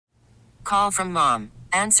Call from mom.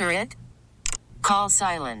 Answer it. Call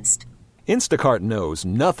silenced. Instacart knows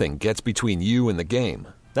nothing gets between you and the game.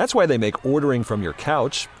 That's why they make ordering from your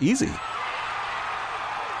couch easy.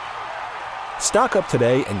 Stock up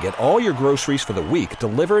today and get all your groceries for the week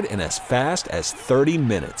delivered in as fast as 30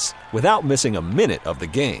 minutes without missing a minute of the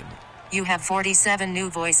game. You have 47 new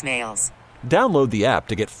voicemails. Download the app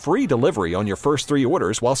to get free delivery on your first 3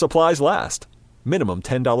 orders while supplies last. Minimum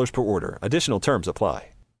 $10 per order. Additional terms apply.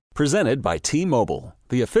 Presented by T-Mobile,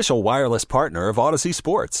 the official wireless partner of Odyssey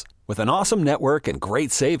Sports. With an awesome network and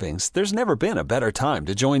great savings, there's never been a better time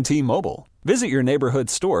to join T-Mobile. Visit your neighborhood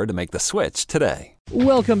store to make the switch today.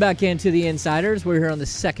 Welcome back into the Insiders. We're here on the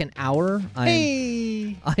second hour.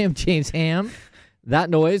 I am James Ham. That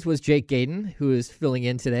noise was Jake Gadon, who is filling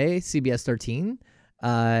in today, CBS 13.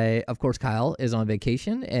 Of course, Kyle is on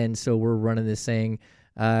vacation, and so we're running this thing.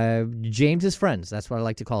 James's friends. That's what I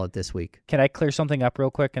like to call it this week. Can I clear something up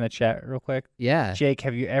real quick in the chat real quick? Yeah. Jake,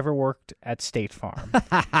 have you ever worked at State Farm?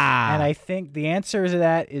 And I think the answer to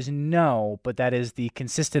that is no, but that is the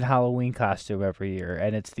consistent Halloween costume every year,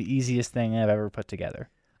 and it's the easiest thing I've ever put together.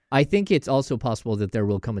 I think it's also possible that there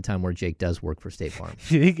will come a time where Jake does work for State Farm.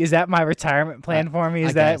 Is that my retirement plan for me?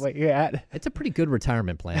 Is that what you're at? It's a pretty good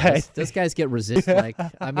retirement plan. Those guys get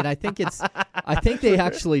I think they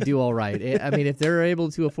actually do all right. If they're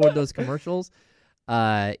able to afford those commercials,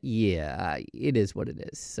 it is what it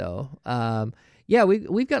is. So,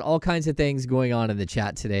 we've got all kinds of things going on in the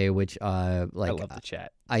chat today, which I love the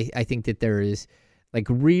chat. I think that there is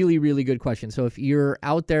really, really good questions. So if you're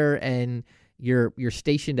out there and you're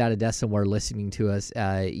stationed at a desk somewhere listening to us,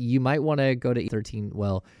 you might want to go to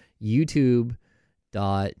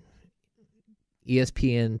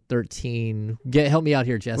YouTube.ESPN13. Help me out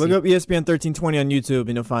here, Jesse. Look up ESPN 1320 on YouTube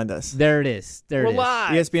and you'll find us. There it is. We're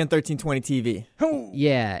live. ESPN 1320 TV.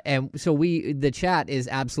 Yeah, and so the chat is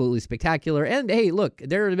absolutely spectacular. And hey, look,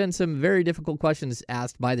 there have been some very difficult questions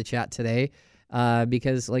asked by the chat today,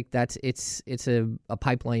 because it's a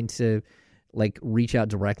pipeline to reach out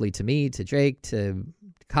directly to me, to Jake, to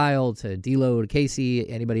Kyle, to D'Lo, to Casey,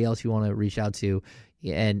 anybody else you want to reach out to,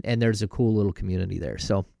 and there's a cool little community there.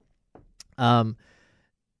 So,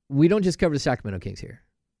 we don't just cover the Sacramento Kings here.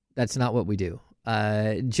 That's not what we do.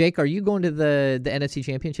 Jake, are you going to the NFC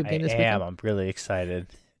Championship game this weekend? I am. I'm really excited.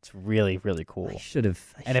 It's really, really cool. I should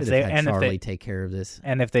have had Charlie take care of this.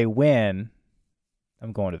 And if they win,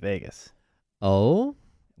 I'm going to Vegas. Oh?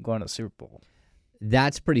 I'm going to the Super Bowl.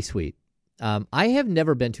 That's pretty sweet. I have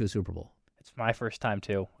never been to a Super Bowl. It's my first time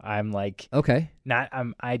too. I'm okay.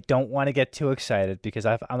 I don't want to get too excited because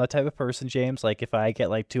I'm the type of person, James. If I get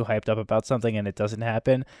too hyped up about something and it doesn't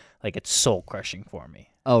happen, it's soul crushing for me.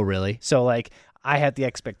 Oh, really? So I have the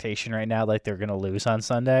expectation right now they're gonna lose on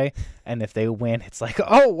Sunday, and if they win, it's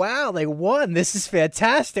oh wow, they won. This is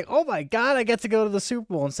fantastic. Oh my God, I get to go to the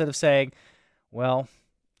Super Bowl instead of saying, well,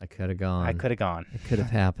 I could have gone. It could have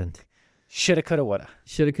happened. Shoulda, coulda, woulda.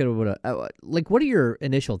 Shoulda, coulda, woulda. What are your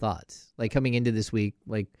initial thoughts? Coming into this week,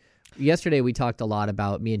 yesterday we talked a lot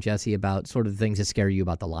about, me and Jesse, about sort of the things that scare you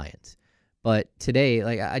about the Lions. But today,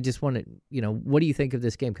 I just want to, what do you think of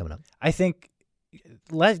this game coming up? I think you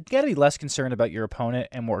got to be less concerned about your opponent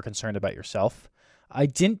and more concerned about yourself. I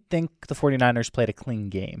didn't think the 49ers played a clean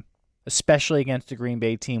game, especially against the Green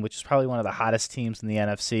Bay team, which is probably one of the hottest teams in the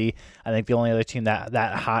NFC. I think the only other team that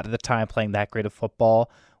hot at the time playing that great of football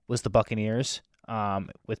was the Buccaneers,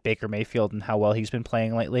 with Baker Mayfield and how well he's been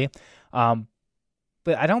playing lately. But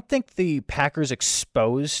I don't think the Packers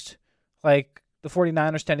exposed the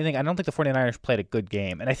 49ers to anything. I don't think the 49ers played a good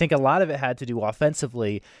game. And I think a lot of it had to do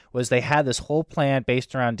offensively was they had this whole plan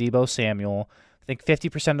based around Deebo Samuel. I think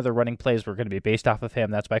 50% of the running plays were going to be based off of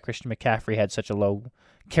him. That's why Christian McCaffrey had such a low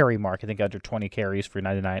carry mark. I think under 20 carries for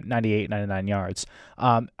 99 yards.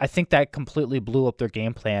 I think that completely blew up their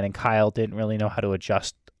game plan, and Kyle didn't really know how to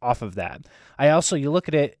adjust off of that. You look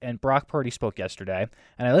at it, and Brock Purdy spoke yesterday,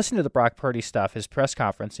 and I listened to the Brock Purdy stuff, his press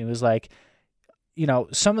conference, and he was like,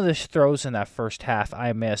 some of the throws in that first half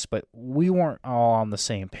I missed, but we weren't all on the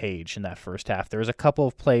same page in that first half. There was a couple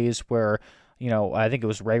of plays where, I think it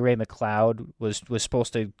was Ray McLeod was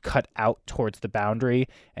supposed to cut out towards the boundary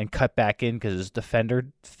and cut back in because his defender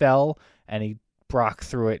fell, and Brock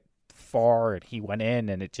threw it far, and he went in,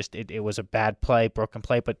 and it was a bad play, broken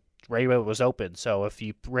play, but Ray was open, so if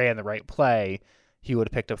he ran the right play, he would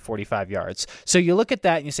have picked up 45 yards. So you look at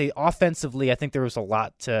that and you say, offensively, I think there was a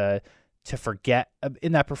lot to forget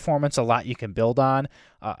in that performance, a lot you can build on.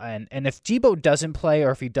 And if Deebo doesn't play,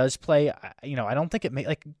 or if he does play, I don't think it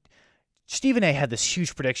may, Stephen A. had this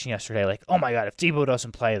huge prediction yesterday, oh my God, if Deebo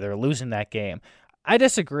doesn't play, they're losing that game. I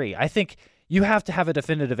disagree. I think you have to have a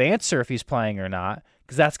definitive answer if he's playing or not,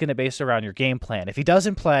 because that's going to base around your game plan. If he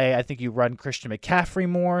doesn't play, I think you run Christian McCaffrey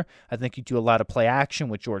more. I think you do a lot of play action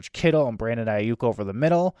with George Kittle and Brandon Ayuk over the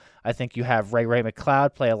middle. I think you have Ray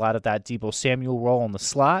McLeod play a lot of that Deebo Samuel role in the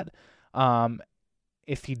slot.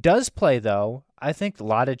 If he does play, though, I think a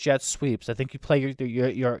lot of jet sweeps. I think you play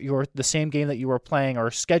your the same game that you were playing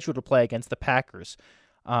or scheduled to play against the Packers.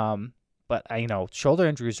 But shoulder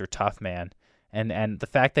injuries are tough, man. And the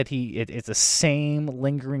fact that it's the same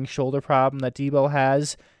lingering shoulder problem that Deebo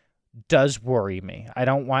has does worry me. I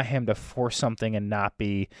don't want him to force something and not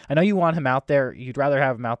be. I know you want him out there. You'd rather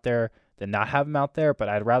have him out there than not have him out there, but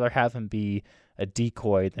I'd rather have him be a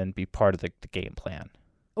decoy than be part of the game plan.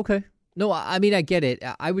 Okay. No, I mean, I get it.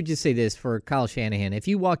 I would just say this for Kyle Shanahan. If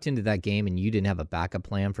you walked into that game and you didn't have a backup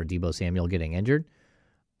plan for Deebo Samuel getting injured,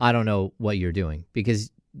 I don't know what you're doing, because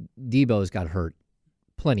Deebo's got hurt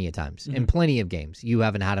plenty of times in plenty of games. You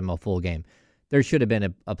haven't had him a full game. There should have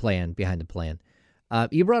been a plan behind the plan.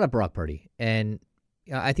 You brought up Brock Purdy, and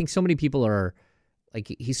I think so many people are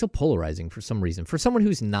like, he's so polarizing for some reason. For someone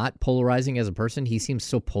who's not polarizing as a person, he seems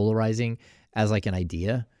so polarizing as like an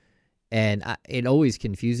idea. And it always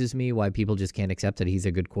confuses me why people just can't accept that he's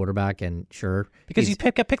a good quarterback. And sure, because you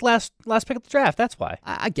pick last pick of the draft. That's why.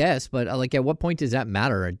 I guess, but like, at what point does that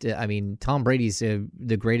matter? I mean, Tom Brady's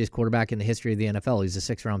the greatest quarterback in the history of the NFL. He's a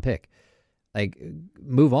 6th-round pick. Like,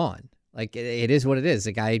 move on. Like, it is what it is.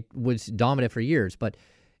 The guy was dominant for years. But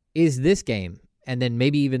is this game, and then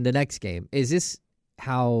maybe even the next game, is it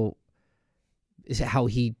how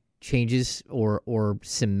he changes or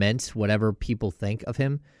cements whatever people think of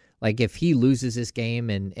him? Like, if he loses this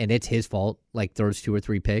game and it's his fault, like throws 2 or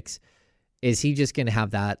 3 picks, is he just going to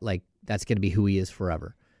have that, like, that's going to be who he is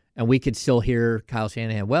forever? And we could still hear Kyle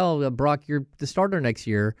Shanahan, well, Brock, you're the starter next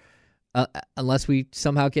year, unless we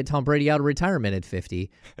somehow get Tom Brady out of retirement at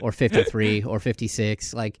 50 or 53 or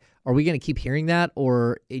 56. Like, are we going to keep hearing that?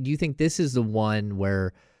 Or do you think this is the one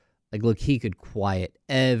where, like, look, he could quiet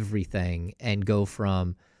everything and go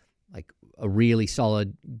from, like, a really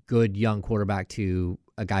solid, good young quarterback to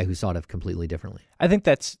a guy who saw it completely differently? I think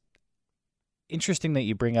that's interesting that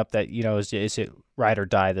you bring up that, is it ride or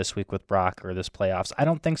die this week with Brock or this playoffs? I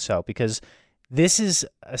don't think so, because this is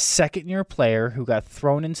a second-year player who got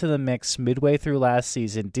thrown into the mix midway through last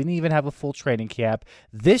season, didn't even have a full training camp.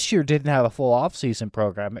 This year didn't have a full offseason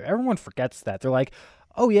program. Everyone forgets that. They're like,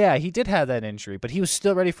 oh, yeah, he did have that injury, but he was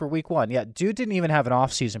still ready for week 1. Yeah, dude didn't even have an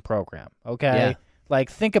offseason program, okay? Yeah. Like,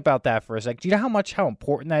 think about that for a sec. Do you know how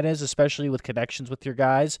important that is, especially with connections with your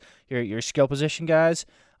guys, your skill position guys?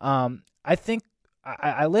 I think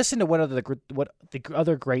I listened to what the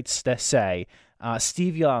other greats say.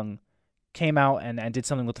 Steve Young came out and did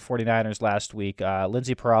something with the 49ers last week.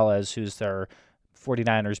 Lindsay Peralez, who's their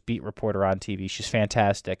 49ers beat reporter on TV, she's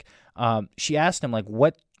fantastic. She asked him, like,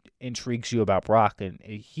 what intrigues you about Brock? And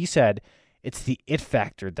he said it's the it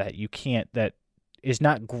factor that is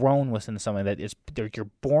not grown within someone, that is, you're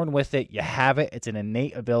born with it, you have it, it's an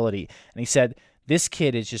innate ability. And he said, this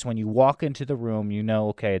kid is just, when you walk into the room,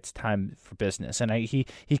 okay, it's time for business. And he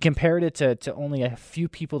compared it to only a few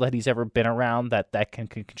people that he's ever been around that can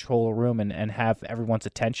control a room and have everyone's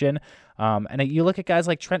attention. And you look at guys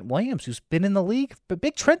like Trent Williams, who's been in the league, but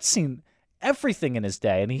Big Trent's seen everything in his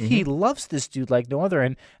day, and he loves this dude like no other,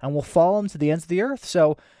 and will follow him to the ends of the earth.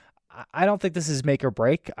 So I don't think this is make or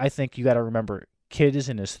break. I think you got to remember, kid is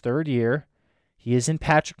in his 3rd year. He is in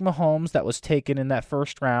Patrick Mahomes, that was taken in that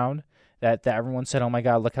first round, that everyone said, oh my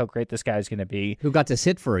God, look how great this guy's going to be. Who got to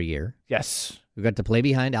sit for a year. Yes. Who got to play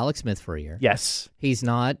behind Alex Smith for a year. Yes. He's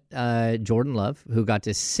not Jordan Love, who got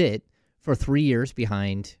to sit for 3 years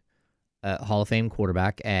behind a Hall of Fame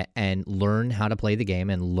quarterback and learn how to play the game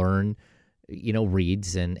and learn,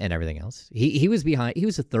 reads and everything else. He was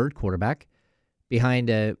a 3rd quarterback behind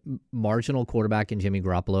a marginal quarterback in Jimmy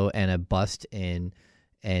Garoppolo and a bust in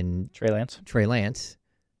Trey Lance.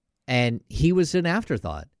 And he was an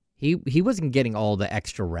afterthought. He wasn't getting all the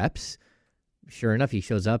extra reps. Sure enough, he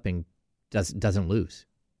shows up and doesn't lose.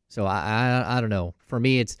 So I don't know. For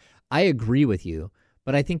me, I agree with you,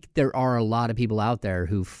 but I think there are a lot of people out there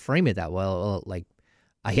who frame it that well. Like,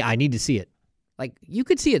 I need to see it. Like, you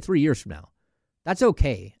could see it 3 years from now. That's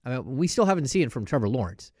okay. I mean, we still haven't seen it from Trevor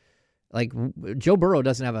Lawrence. Like, Joe Burrow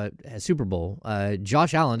doesn't have a Super Bowl.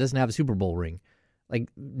 Josh Allen doesn't have a Super Bowl ring. Like,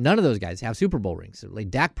 none of those guys have Super Bowl rings. Like,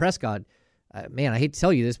 Dak Prescott, man, I hate to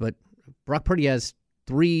tell you this, but Brock Purdy has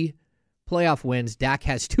 3 playoff wins. Dak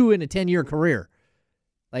has 2 in a 10-year career.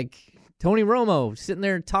 Like, Tony Romo sitting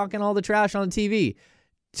there talking all the trash on TV.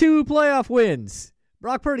 2 playoff wins.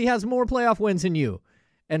 Brock Purdy has more playoff wins than you.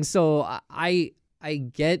 And so I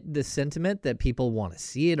get the sentiment that people want to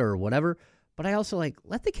see it or whatever, But I also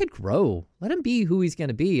let the kid grow. Let him be who he's going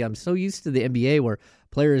to be. I'm so used to the NBA where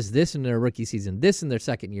players this in their rookie season, this in their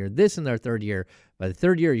second year, this in their third year. By the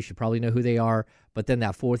third year, you should probably know who they are. But then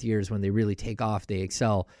that fourth year is when they really take off, they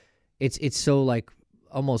excel. It's so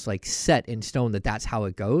almost set in stone that's how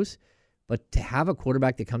it goes. But to have a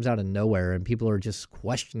quarterback that comes out of nowhere and people are just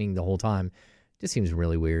questioning the whole time, just seems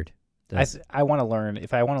really weird. I want to learn.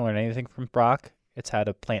 If I want to learn anything from Brock, it's how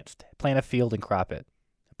to plant a field and crop it.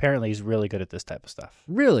 Apparently, he's really good at this type of stuff.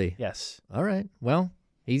 Really? Yes. All right. Well,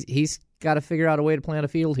 he's got to figure out a way to plant a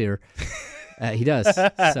field here. He does.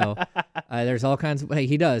 So there's all kinds of. Hey,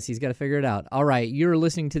 he does. He's got to figure it out. All right. You're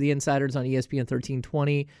listening to the Insiders on ESPN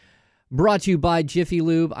 1320. Brought to you by Jiffy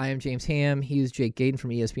Lube. I am James Ham. He is Jake Gadon from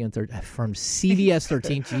from CBS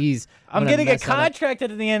 13. Jeez. I'm going to get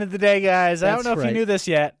contracted at the end of the day, guys. I don't know if you knew this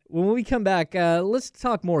yet. When we come back, let's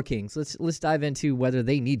talk more Kings. Let's dive into whether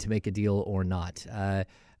they need to make a deal or not.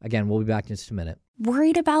 Again, we'll be back in just a minute.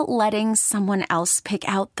 Worried about letting someone else pick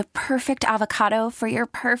out the perfect avocado for your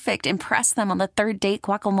perfect impress them on the third date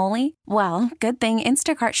guacamole? Well, good thing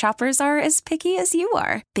Instacart shoppers are as picky as you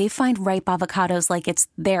are. They find ripe avocados like it's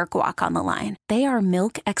their guac on the line. They are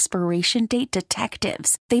milk expiration date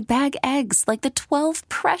detectives. They bag eggs like the 12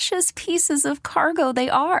 precious pieces of cargo they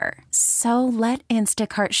are. So let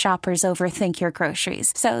Instacart shoppers overthink your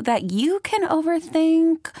groceries so that you can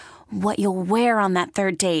overthink what you'll wear on that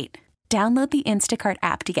third date. Download the Instacart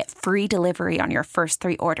app to get free delivery on your first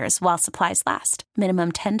 3 orders while supplies last.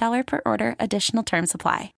 Minimum $10 per order. Additional terms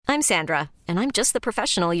apply. I'm Sandra, and I'm just the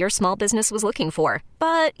professional your small business was looking for.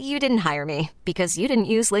 But you didn't hire me because you didn't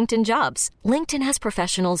use LinkedIn Jobs. LinkedIn has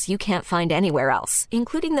professionals you can't find anywhere else,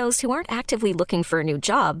 including those who aren't actively looking for a new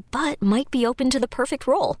job, but might be open to the perfect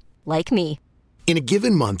role, like me. In a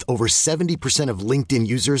given month, over 70% of LinkedIn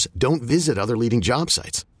users don't visit other leading job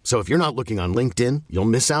sites. So if you're not looking on LinkedIn, you'll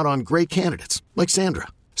miss out on great candidates like Sandra.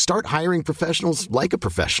 Start hiring professionals like a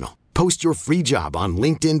professional. Post your free job on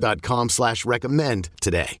linkedin.com/recommend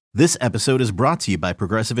today. This episode is brought to you by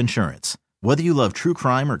Progressive Insurance. Whether you love true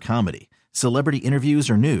crime or comedy, celebrity interviews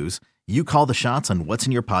or news, you call the shots on what's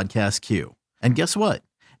in your podcast queue. And guess what?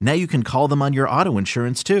 Now you can call them on your auto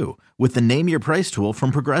insurance too with the Name Your Price tool from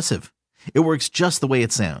Progressive. It works just the way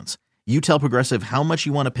it sounds. You tell Progressive how much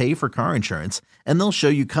you want to pay for car insurance, and they'll show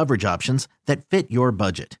you coverage options that fit your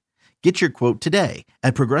budget. Get your quote today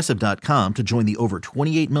at Progressive.com to join the over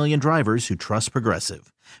 28 million drivers who trust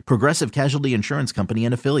Progressive. Progressive Casualty Insurance Company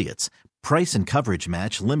and Affiliates. Price and coverage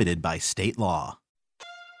match limited by state law.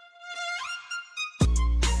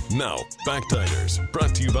 Now, Backtiders,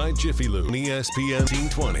 brought to you by Jiffy Lube on ESPN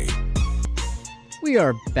 1320. We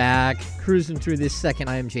are back, cruising through this second.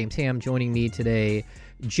 I am James Ham. Joining me today,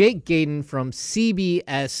 Jake Gadon from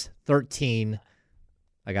CBS 13.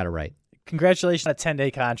 I got it right. Congratulations on a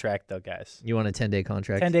 10-day contract, though, guys. You want a 10-day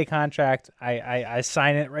contract? 10-day contract. I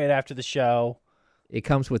sign it right after the show. It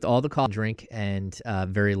comes with all the coffee drink and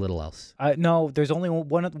very little else. No, there's only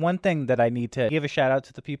one thing that I need to give a shout-out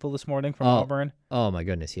to the people this morning from Auburn. Oh, my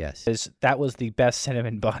goodness, yes. That was the best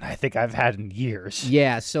cinnamon bun I think I've had in years.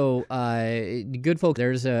 Yeah, so good folks,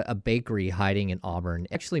 there's a bakery hiding in Auburn.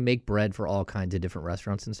 They actually make bread for all kinds of different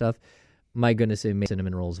restaurants and stuff. My goodness, they make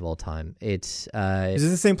cinnamon rolls of all time. It's Is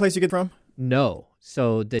this the same place you get from? No.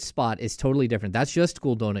 So the spot is totally different. That's just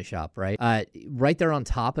School Donut Shop, right? Right there on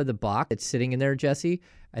top of the box, it's sitting in there, Jesse.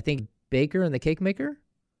 I think Baker and the Cake Maker.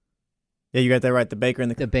 Yeah, you got that right. The baker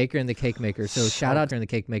and the cake maker. So shout out to the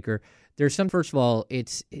cake maker. There's some. First of all,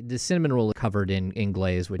 it's the cinnamon roll is covered in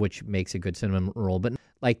glaze, which makes a good cinnamon roll. But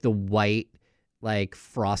like the white,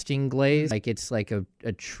 frosting glaze, it's like a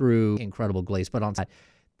true incredible glaze. But on top,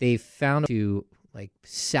 they found to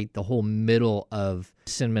set the whole middle of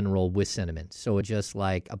cinnamon roll with cinnamon. So it's just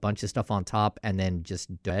like a bunch of stuff on top and then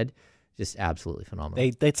just dead. Just absolutely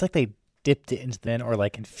phenomenal. It's like they dipped it into then or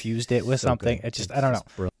infused it with something. Good. It's just, I don't know.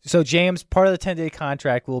 Brilliant. So James, part of the 10-day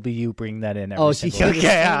contract will be you bringing that in every single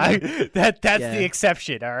okay. That's the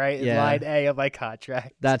exception, all right? Yeah. Line A of my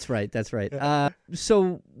contract. That's right.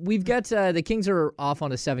 So we've got the Kings are off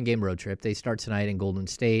on a 7-game road trip. They start tonight in Golden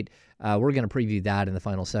State. We're going to preview that in the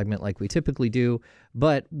final segment like we typically do.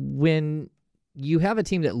 But when you have a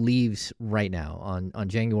team that leaves right now on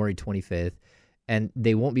January 25th, and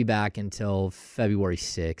they won't be back until February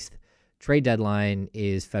 6th, trade deadline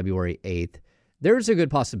is February 8th. There's a good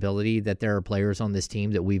possibility that there are players on this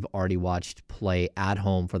team that we've already watched play at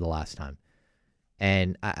home for the last time.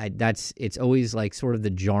 And it's always sort of the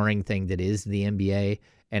jarring thing that is the NBA,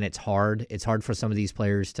 and it's hard. It's hard for some of these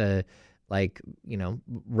players to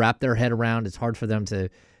wrap their head around. It's hard for them to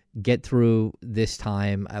get through this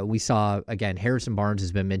time. We saw, again, Harrison Barnes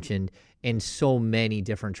has been mentioned in so many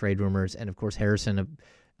different trade rumors. And, of course, Harrison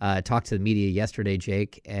talked to the media yesterday,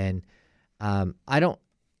 Jake. And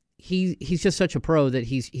he's just such a pro that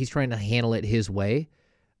he's trying to handle it his way.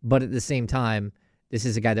 But at the same time, this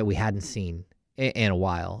is a guy that we hadn't seen in a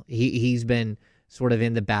while. He's been sort of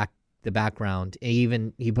in the background.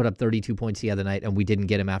 He put up 32 points the other night, and we didn't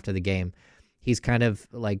get him after the game. He's kind of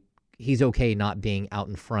like, he's okay not being out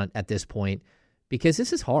in front at this point because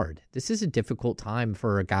this is hard. This is a difficult time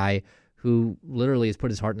for a guy who literally has put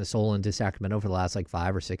his heart and soul into Sacramento for the last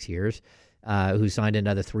 5 or 6 years, who signed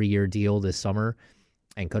another 3-year deal this summer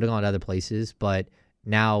and could have gone other places, but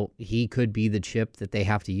now he could be the chip that they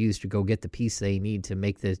have to use to go get the piece they need to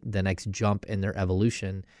make the next jump in their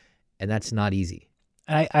evolution, and that's not easy.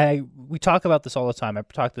 We talk about this all the time. I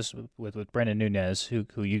talk this with Brendan Nunez,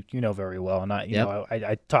 who you know very well, and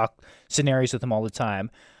I talk scenarios with him all the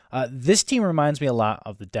time. This team reminds me a lot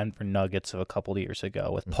of the Denver Nuggets of a couple of years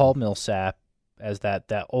ago, with Paul Millsap as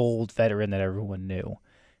that old veteran that everyone knew.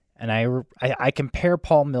 And I compare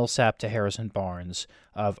Paul Millsap to Harrison Barnes,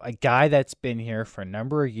 of a guy that's been here for a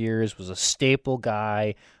number of years, was a staple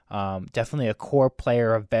guy, definitely a core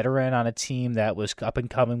player, a veteran on a team that was up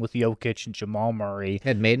and coming with Jokic and Jamal Murray.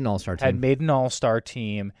 Had made an all-star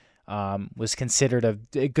team. Was considered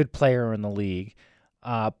a good player in the league.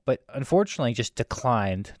 But unfortunately just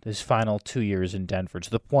declined his final 2 years in Denver,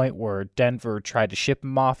 to the point where Denver tried to ship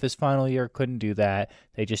him off his final year, couldn't do that.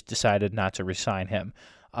 They just decided not to re-sign him.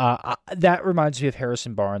 That reminds me of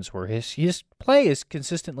Harrison Barnes, where his play is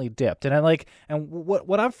consistently dipped. And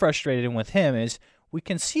what I'm frustrated with him is we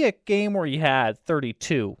can see a game where he had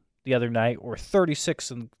 32 the other night, or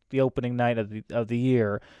 36 in the opening night of the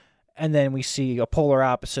year, and then we see a polar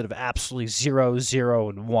opposite of absolutely 0, 0,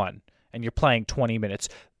 and 1, and you're playing 20 minutes.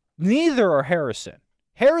 Neither are Harrison.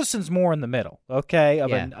 Harrison's more in the middle, okay,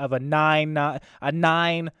 of a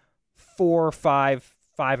 9, 4, 5,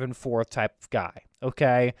 5 and 4 type of guy,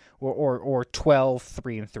 okay, or 12,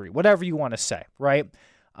 3 and 3, whatever you want to say, right?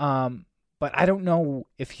 But I don't know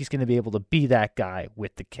if he's going to be able to be that guy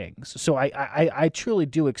with the Kings. So I truly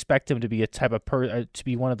do expect him to be a type of to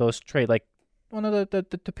be one of those one of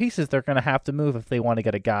the pieces they're going to have to move if they want to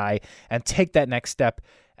get a guy and take that next step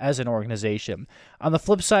as an organization. On the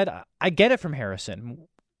flip side, I get it from Harrison.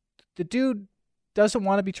 The dude doesn't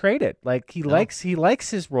want to be traded. He likes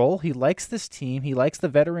his role. He likes this team. He likes the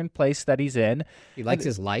veteran place that he's in. He likes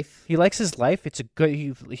his life. It's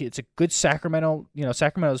a good Sacramento.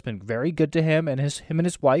 Sacramento's been very good to him and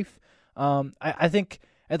his wife. I think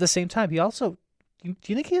at the same time, he also. Do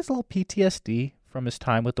you think he has a little PTSD from his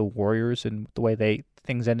time with the Warriors and the way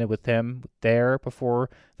things ended with him there before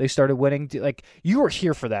they started winning? You were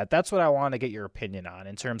here for that. That's what I want to get your opinion on,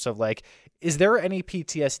 in terms of is there any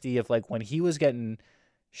PTSD of when he was getting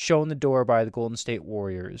shown the door by the Golden State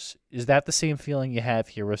Warriors? Is that the same feeling you have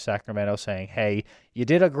here with Sacramento, saying, hey, you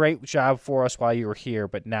did a great job for us while you were here,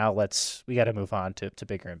 but now we got to move on to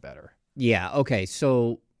bigger and better? Yeah. Okay.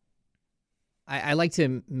 So I like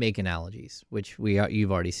to make analogies, which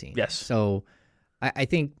you've already seen. Yes. So I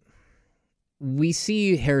think we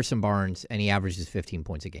see Harrison Barnes, and he averages 15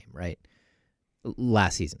 points a game, right?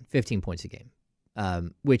 Last season, 15 points a game,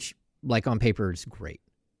 which, on paper, is great.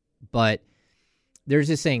 But there's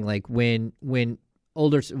this saying, when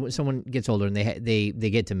someone gets older and they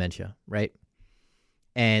get dementia, right?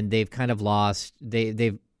 And they've kind of lost,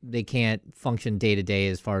 they can't function day to day,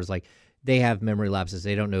 as far as they have memory lapses.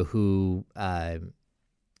 They don't know who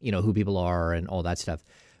people are and all that stuff.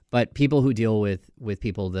 But people who deal with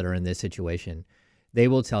people that are in this situation, they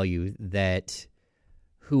will tell you that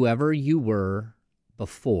whoever you were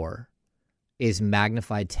before is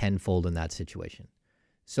magnified tenfold in that situation.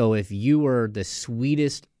 So if you were the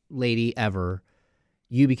sweetest lady ever,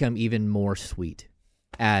 you become even more sweet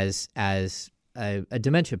as a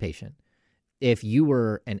dementia patient. If you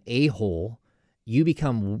were an a-hole, you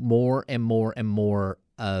become more and more and more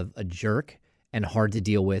of a jerk and hard to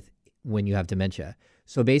deal with when you have dementia.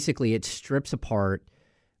 So basically, it strips apart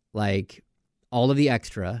all of the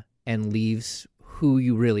extra and leaves who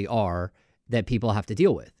you really are that people have to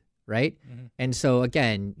deal with, right? Mm-hmm. And so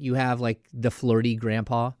again, you have the flirty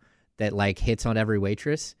grandpa that hits on every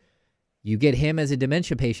waitress. You get him as a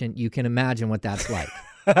dementia patient, you can imagine what that's like.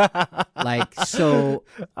 So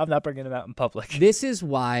I'm not bringing him out in public. This is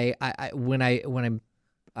why I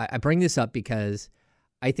bring this up, because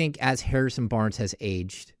I think as Harrison Barnes has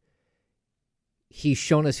aged, he's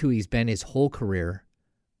shown us who he's been his whole career,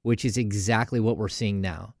 which is exactly what we're seeing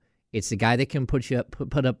now. It's the guy that can put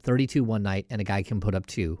up 32 one night, and a guy can put up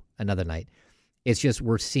 2 another night. It's just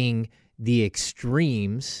we're seeing the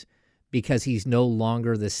extremes because he's no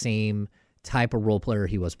longer the same type of role player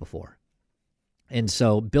he was before. And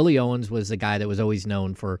so Billy Owens was the guy that was always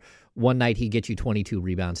known for one night he'd get you 22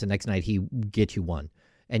 rebounds, the next night he'd get you 1.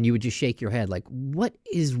 And you would just shake your head like, what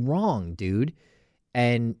is wrong, dude?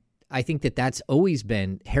 And I think that that's always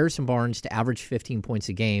been Harrison Barnes to average 15 points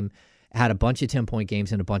a game, had a bunch of 10-point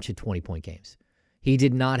games and a bunch of 20-point games. He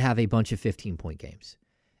did not have a bunch of 15-point games.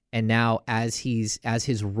 And now as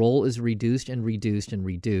his role is reduced,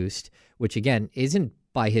 which again isn't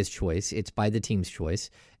by his choice, it's by the team's choice,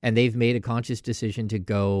 and they've made a conscious decision to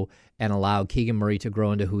go and allow Keegan Murray to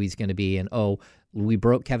grow into who he's going to be. And we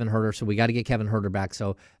broke Kevin Huerter, so we got to get Kevin Huerter back.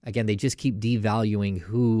 So again, they just keep devaluing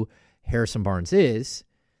who Harrison Barnes is,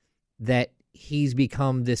 that he's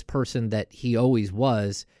become this person that he always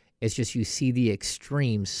was. It's just you see the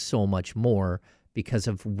extremes so much more because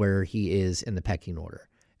of where he is in the pecking order.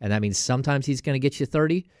 And that means sometimes he's going to get you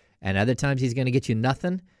 30, and other times he's going to get you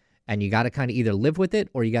nothing. And you got to kind of either live with it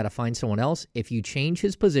or you got to find someone else. If you change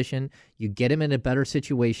his position, you get him in a better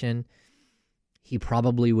situation, he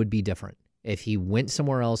probably would be different. If he went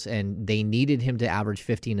somewhere else and they needed him to average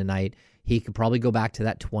 15 a night, he could probably go back to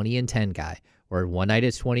that 20 and 10 guy, where one night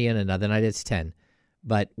it's 20 and another night it's 10.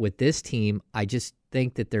 But with this team, I just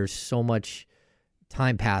think that there's so much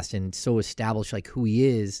time passed and so established like who he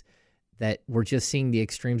is that we're just seeing the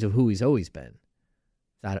extremes of who he's always been.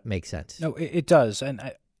 That makes sense. No, it does.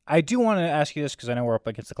 And I do want to ask you this because I know we're up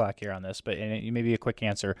against the clock here on this, but maybe a quick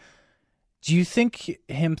answer. Do you think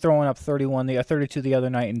him throwing up 32 the other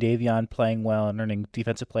night and Davion playing well and earning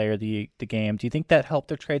defensive player of the game, do you think that helped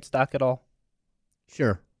their trade stock at all?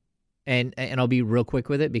 Sure. And I'll be real quick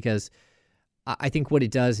with it because I think what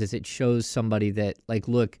it does is it shows somebody that, like,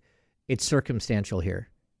 look, it's circumstantial here.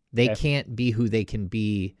 They can't be who they can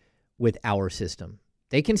be with our system.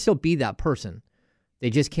 They can still be that person. They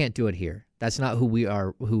just can't do it here. That's not who we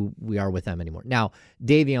are with them anymore. Now,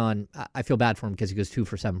 Davion, I feel bad for him because he goes 2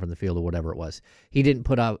 for 7 from the field or whatever it was. He didn't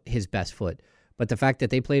put out his best foot. But the fact that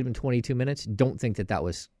they played him 22 minutes, don't think that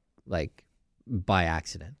was like by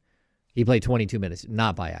accident. He played 22 minutes,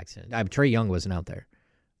 not by accident. Trae Young wasn't out there.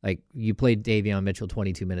 Like, you played Davion Mitchell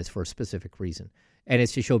 22 minutes for a specific reason. And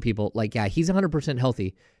it's to show people, like, yeah, he's 100%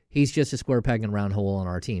 healthy. He's just a square peg and round hole on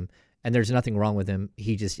our team. And there's nothing wrong with him.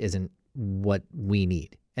 He just isn't what we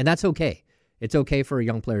need. And that's okay. It's okay for a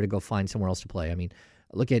young player to go find somewhere else to play. I mean,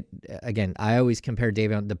 look at, again, I always compare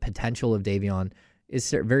Davion, the potential of Davion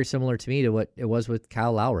is very similar to me to what it was with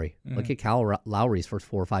Kyle Lowry. Mm-hmm. Look at Kyle Lowry's first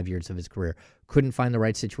 4 or 5 years of his career. Couldn't find the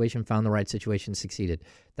right situation, found the right situation, succeeded.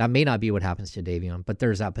 That may not be what happens to Davion, but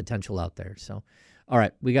there's that potential out there. So, all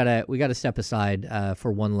right, we gotta step aside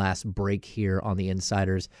for one last break here on the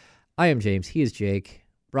Insiders. I am James. He is Jake.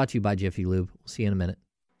 Brought to you by Jiffy Lube. We'll see you in a minute.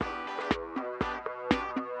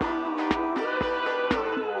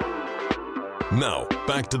 Now,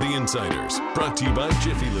 back to the Insiders, brought to you by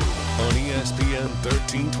Jiffy Lube on ESPN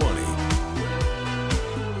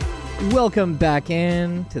 1320. Welcome back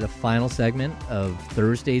in to the final segment of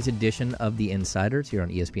Thursday's edition of the Insiders here on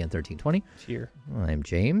ESPN 1320. Here. I'm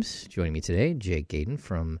James. Joining me today, Jake Gadon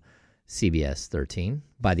from CBS 13.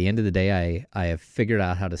 By the end of the day, I have figured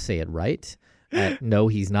out how to say it right. No,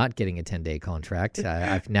 he's not getting a 10-day contract.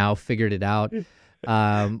 I've now figured it out.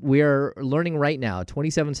 We are learning right now.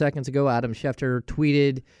 27 seconds ago, Adam Schefter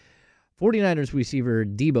tweeted, 49ers receiver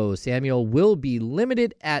Deebo Samuel will be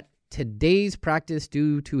limited at today's practice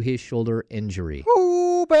due to his shoulder injury.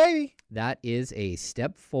 Ooh, baby. That is a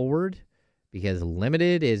step forward because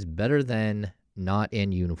limited is better than not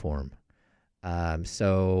in uniform.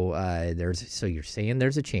 So you're saying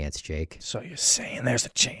there's a chance, Jake. So you're saying there's a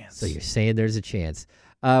chance.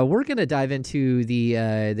 We're going to dive into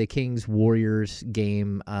the Kings-Warriors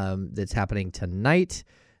game that's happening tonight,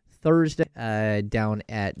 Thursday, down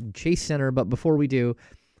at Chase Center. But before we do,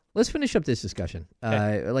 let's finish up this discussion.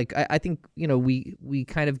 Okay. I think, we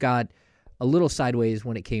kind of got a little sideways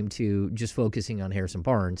when it came to just focusing on Harrison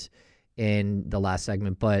Barnes in the last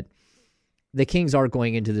segment, but the Kings are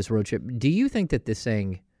going into this road trip. Do you think that this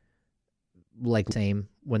thing, same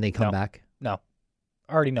when they come back? No.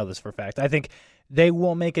 I already know this for a fact. I think they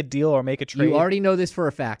will make a deal or make a trade. You already know this for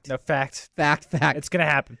a fact. No, fact. Fact. It's going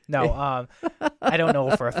to happen. No, I don't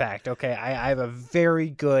know for a fact, okay? I have a very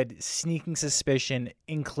good sneaking suspicion,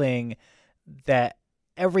 inkling that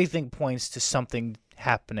everything points to something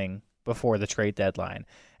happening before the trade deadline.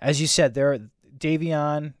 As you said,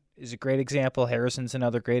 Davion is a great example. Harrison's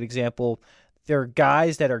another great example. There are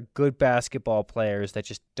guys that are good basketball players that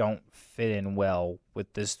just don't fit in well with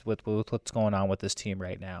what's going on with this team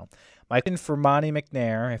right now. My question for Monty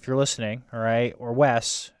McNair, if you're listening, all right, or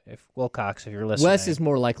Wes, if Wilcox, if you're listening. Wes is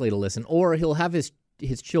more likely to listen, or he'll have his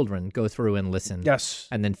his children go through and listen. Yes.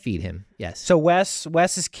 And then feed him. Yes. So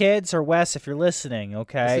Wes's kids, or Wes, if you're listening,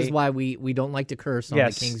 okay? This is why we don't like to curse on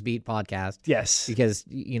the Kings Beat podcast. Yes. Because,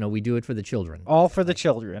 we do it for the children. All for the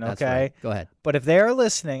children, That's okay? right. Go ahead. But if they're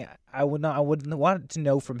listening, I wouldn't want to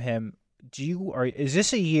know from him, is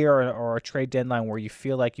this a year or a trade deadline where you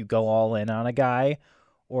feel like you go all in on a guy,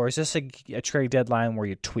 or is this a trade deadline where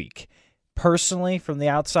you tweak? Personally, from the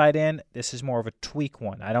outside in, this is more of a tweak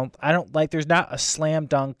one. I don't like, there's not a slam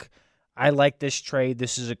dunk, I like this trade,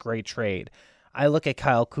 this is a great trade. I look at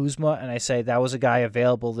Kyle Kuzma and I say that was a guy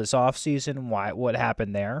available this offseason. What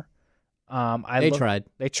happened there? Tried.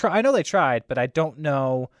 I know they tried, but I don't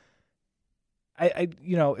know.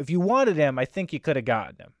 If you wanted him, I think you could have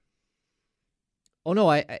gotten him. Oh no,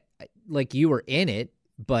 I like, you were in it,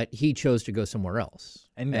 but he chose to go somewhere else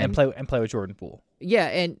and play with Jordan Poole. Yeah,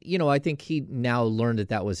 and I think he now learned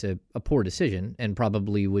that was a poor decision, and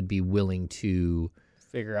probably would be willing to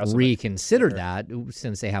figure out reconsider that,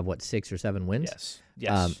 since they have 6 or 7 wins.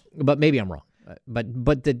 Yes. But maybe I'm wrong.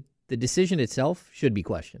 But the decision itself should be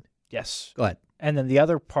questioned. Yes. Go ahead. And then the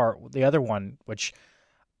other one, which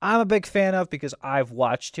I'm a big fan of because I've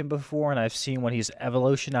watched him before and I've seen when he's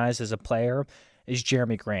evolutionized as a player, is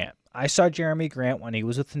Jeremy Grant. I saw Jeremy Grant when he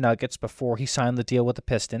was with the Nuggets before he signed the deal with the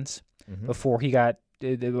Pistons. Mm-hmm. Before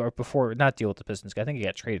not deal with the Pistons. I think he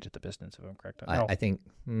got traded to the Pistons, if I'm correct. No. I think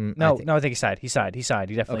I think he signed.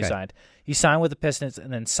 He definitely signed. He signed with the Pistons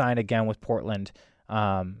and then signed again with Portland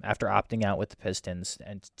after opting out with the Pistons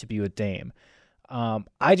and to be with Dame.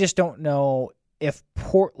 I just don't know if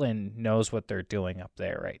Portland knows what they're doing up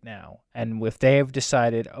there right now, and if they've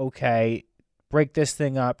decided, okay, break this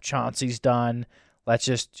thing up, Chauncey's done, it's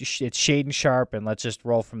Shaden Sharp, and let's just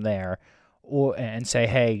roll from there. And say,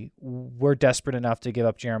 hey, we're desperate enough to give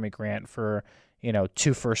up Jeremy Grant for,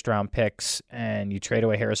 2 first-round picks, and you trade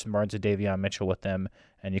away Harrison Barnes and Davion Mitchell with them,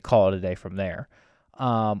 and you call it a day from there.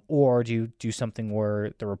 Or do you do something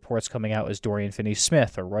where the reports coming out is Dorian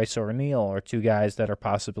Finney-Smith or Royce O'Neal, or 2 guys that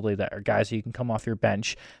are guys who you can come off your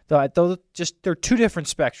bench. They're 2 different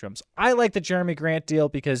spectrums. I like the Jeremy Grant deal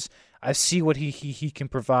because I see what he can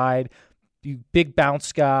provide. Big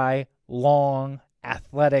bounce guy, long,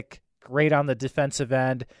 athletic, great on the defensive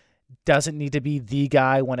end, doesn't need to be the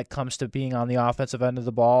guy when it comes to being on the offensive end of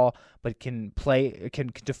the ball, but can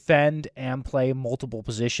defend and play multiple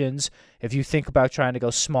positions. If you think about trying to go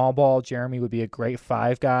small ball, Jeremy would be a great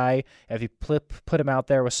 5 guy. If you put him out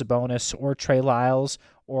there with Sabonis or Trey Lyles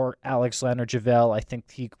or Alex Len or JaVale, I think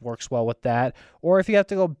he works well with that. Or if you have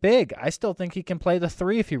to go big, I still think he can play the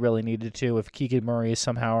 3 if he really needed to, if Keegan Murray is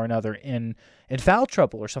somehow or another in foul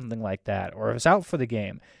trouble or something like that, or if it's out for the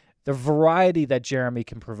game. The variety that Jeremy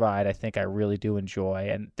can provide, I think I really do enjoy.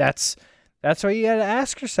 And that's why you got to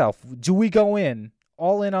ask yourself, do we go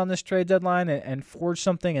all in on this trade deadline and forge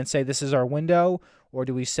something and say this is our window? Or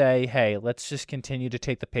do we say, hey, let's just continue to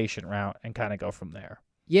take the patient route and kind of go from there?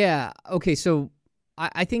 Yeah. Okay. So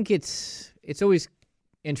I think it's always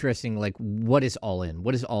interesting, like, what is all in?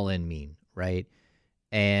 What does all in mean, right?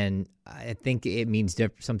 And I think it means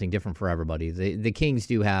something different for everybody. The Kings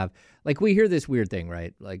do have, like, we hear this weird thing,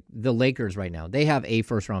 right? Like the Lakers right now, they have a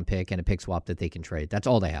first-round pick and a pick swap that they can trade. That's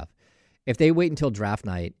all they have. If they wait until draft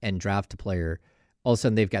night and draft a player, all of a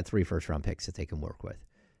sudden they've got 3 first-round picks that they can work with,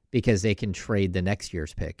 because they can trade the next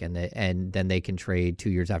year's pick, and then they can trade 2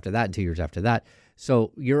 years after that and 2 years after that.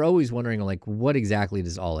 So you're always wondering, like, what exactly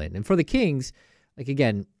does all in? And for the Kings, like,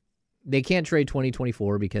 again, they can't trade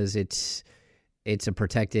 2024 because it's a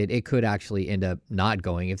protected. It could actually end up not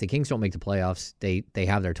going. If the Kings don't make the playoffs, they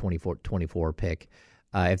have their 24 pick.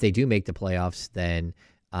 If they do make the playoffs, then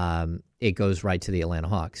it goes right to the Atlanta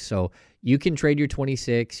Hawks. So you can trade your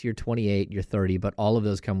 26, your 28, your 30, but all of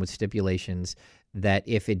those come with stipulations that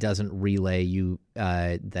if it doesn't relay you,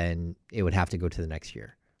 then it would have to go to the next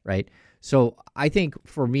year, right? So I think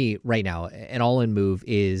for me right now, an all-in move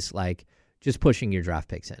is like just pushing your draft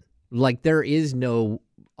picks in. Like, there is no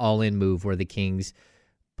all-in move where the Kings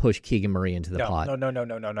push Keegan Murray into the pot.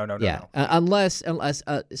 No. Yeah, unless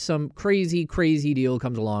some crazy deal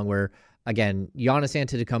comes along where, again, Giannis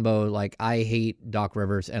Antetokounmpo, like, I hate Doc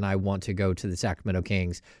Rivers and I want to go to the Sacramento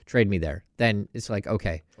Kings, trade me there. Then it's like,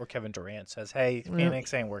 okay. Or Kevin Durant says, hey,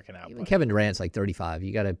 Phoenix ain't working out. Kevin Durant's like 35.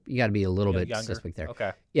 You gotta be a little bit younger. suspect there.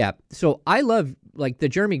 Okay. Yeah. So I love, like, the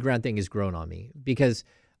Jeremy Grant thing has grown on me because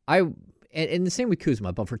and the same with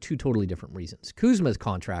Kuzma, but for 2 totally different reasons. Kuzma's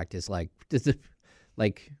contract is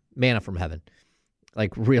like manna from heaven.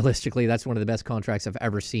 Like, realistically, that's one of the best contracts I've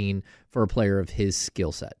ever seen for a player of his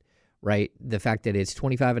skill set, right? The fact that it's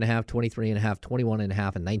 25.5, 23.5,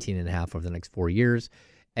 21.5, and 19.5 over the next 4 years,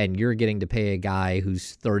 and you're getting to pay a guy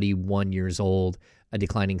who's 31 years old a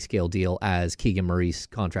declining scale deal as Keegan Murray's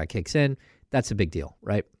contract kicks in. That's a big deal,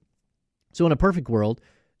 right? So in a perfect world,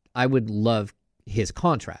 I would love his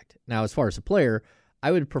contract. Now, as far as a player,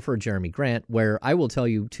 I would prefer Jeremy Grant, where I will tell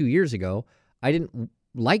you 2 years ago, I didn't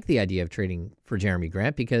like the idea of trading for Jeremy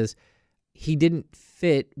Grant because he didn't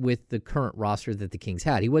fit with the current roster that the Kings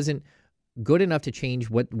had. He wasn't good enough to change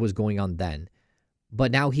what was going on then,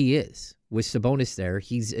 but now he is. With Sabonis there,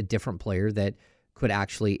 he's a different player that could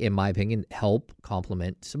actually, in my opinion, help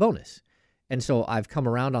complement Sabonis. And so I've come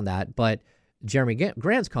around on that, but Jeremy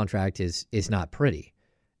Grant's contract is not pretty.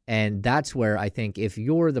 And that's where I think if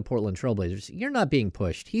you're the Portland Trailblazers, you're not being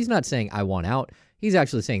pushed. He's not saying, I want out. He's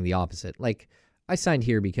actually saying the opposite. Like, I signed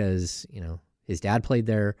here because, his dad played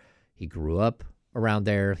there. He grew up around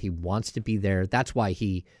there. He wants to be there. That's why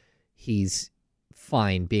he's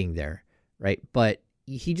fine being there, right? But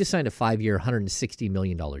he just signed a 5-year, $160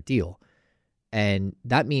 million deal. And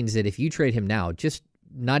that means that if you trade him now, just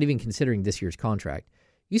not even considering this year's contract,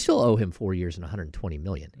 you still owe him 4 years and $120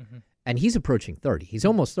 million. Mm-hmm. And he's approaching 30. He's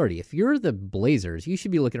almost 30. If you're the Blazers, you should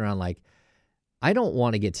be looking around like, I don't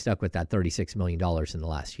want to get stuck with that $36 million in the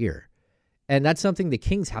last year. And that's something the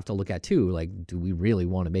Kings have to look at too. Like, do we really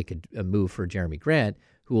want to make a move for Jeremy Grant,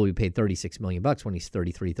 who will be paid $36 million when he's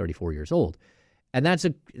 33, 34 years old? And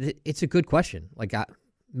it's a good question. Like,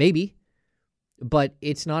 maybe, but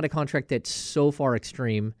it's not a contract that's so far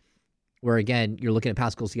extreme where, again, you're looking at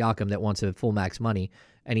Pascal Siakam that wants a full max money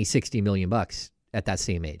and he's $60 million at that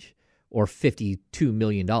same age, or $52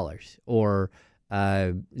 million, or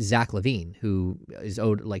Zach LaVine, who is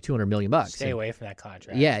owed like $200 million. Stay away from that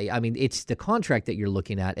contract. Yeah, I mean, it's the contract that you're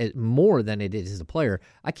looking at more than it is the player.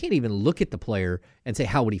 I can't even look at the player and say,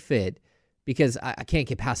 how would he fit? Because I can't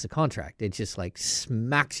get past the contract. It just like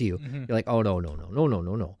smacks you. Mm-hmm. You're like, oh, no.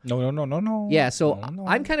 No. Yeah, so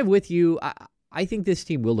I'm kind of with you. I think this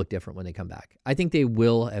team will look different when they come back. I think they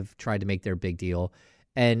will have tried to make their big deal.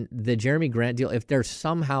 And the Jeremy Grant deal, if there's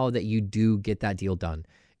somehow that you do get that deal done,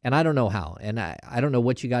 and I don't know how, and I don't know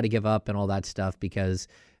what you got to give up and all that stuff because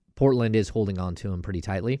Portland is holding on to him pretty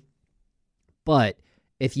tightly. But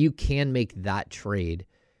if you can make that trade,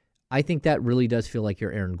 I think that really does feel like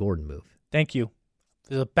your Aaron Gordon move. Thank you.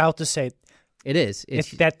 I was about to say it is.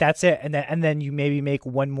 That's it, and then you maybe make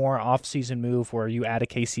one more offseason move where you add a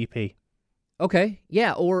KCP. Okay,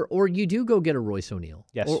 yeah, or you do go get a Royce O'Neal,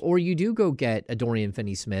 yes, or you do go get a Dorian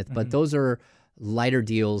Finney-Smith, but those are lighter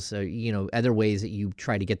deals. Other ways that you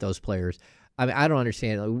try to get those players. I mean, I don't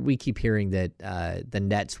understand. We keep hearing that the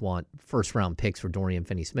Nets want first-round picks for Dorian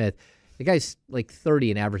Finney-Smith. The guy's like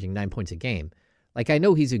 30 and averaging 9 points a game. Like, I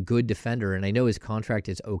know he's a good defender, and I know his contract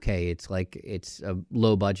is okay. It's a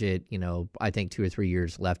low budget. I think 2 or 3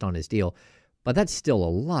 years left on his deal, but that's still a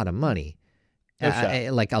lot of money.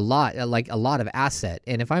 Like a lot of asset.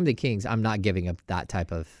 And if I'm the Kings, I'm not giving up that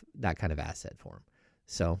kind of asset for him.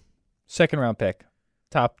 So, second round pick,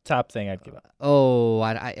 top thing I'd give up.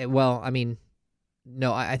 I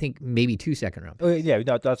think maybe 2 second round picks. Oh, yeah,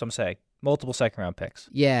 that's what I'm saying. Multiple second round picks.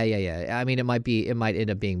 Yeah. I mean, it might end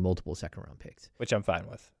up being multiple second round picks, which I'm fine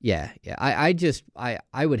with. Yeah.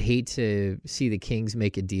 I would hate to see the Kings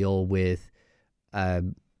make a deal with a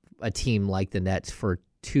team like the Nets for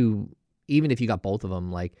two. Even if you got both of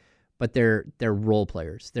them, but they're role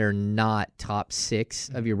players. They're not top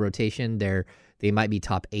 6 of your rotation. They might be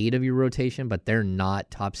top 8 of your rotation, but they're not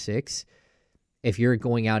top 6. If you're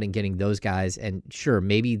going out and getting those guys, and sure,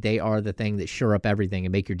 maybe they are the thing that shore up everything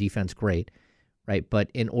and make your defense great, right? But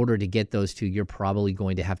in order to get those two, you're probably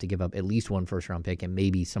going to have to give up at least one first-round pick and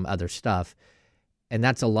maybe some other stuff, and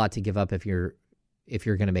that's a lot to give up if you're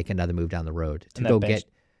going to make another move down the road to go get.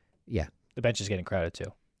 Yeah, the bench is getting crowded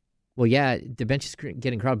too. Well, yeah, the bench is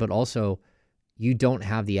getting crowded, but also you don't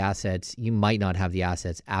have the assets. You might not have the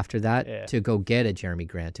assets after that to go get a Jeremy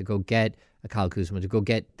Grant, to go get a Kyle Kuzma, to go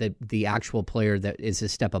get the actual player that is a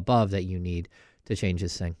step above that you need to change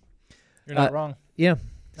this thing. You're not wrong. Yeah,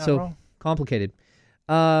 not so wrong. Complicated.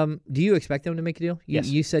 Do you expect them to make a deal? Yes.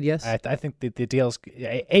 You said yes? I think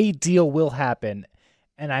the a deal will happen,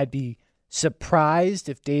 and I'd be surprised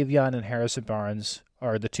if Davion and Harrison Barnes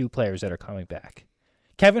are the two players that are coming back.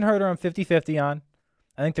 Kevin Huerter, I'm 50-50 on.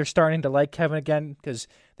 I think they're starting to like Kevin again because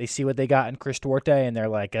they see what they got in Chris Duarte, and they're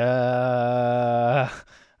like, I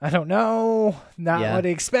don't know. Not what I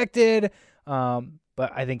expected. But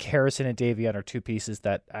I think Harrison and Davion are two pieces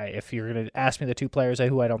that, if you're going to ask me the two players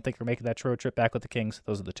who I don't think are making that road trip back with the Kings,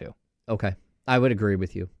 those are the two. Okay. I would agree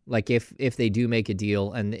with you. Like, if they do make a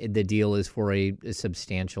deal and the deal is for a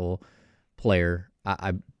substantial player,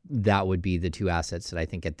 that would be the two assets that I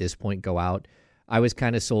think at this point go out. I was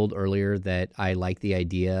kind of sold earlier that I like the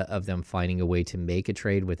idea of them finding a way to make a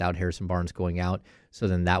trade without Harrison Barnes going out. So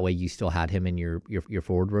then that way you still had him in your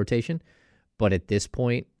forward rotation. But at this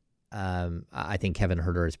point, I think Kevin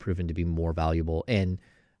Huerter has proven to be more valuable. And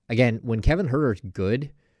again, when Kevin Huerter is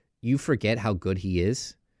good, you forget how good he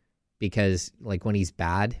is, because like when he's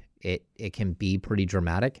bad, it can be pretty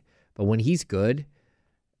dramatic. But when he's good,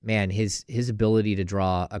 man, his ability to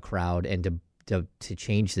draw a crowd and to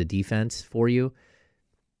change the defense for you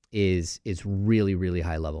is really, really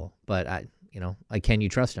high level. But can you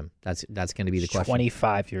trust him? That's going to be the question.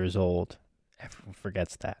 25 years old. Everyone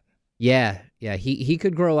forgets that. Yeah, he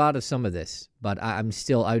could grow out of some of this, but I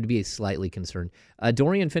would be slightly concerned.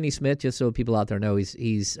 Dorian Finney-Smith, just so people out there know,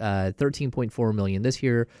 he's $13.4 million this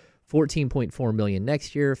year, $14.4 million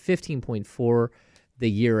next year, $15.4 the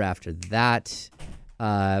year after that.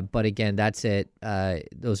 But again, that's it.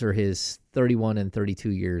 Those are his 31 and 32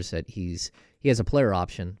 years that he has a player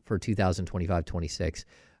option for 2025-26.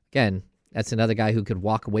 Again, that's another guy who could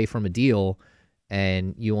walk away from a deal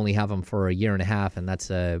and you only have him for a year and a half, and that's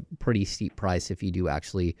a pretty steep price if you do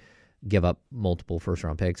actually give up multiple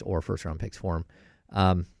first-round picks or first-round picks for him.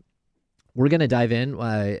 We're going to dive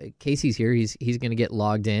in. Casey's here. He's going to get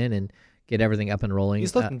logged in and get everything up and rolling.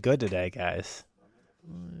 He's looking good today, guys.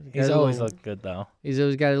 He's always looked good, though. He's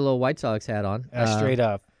always got a little White Sox hat on. Straight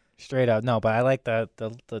up. No, but I like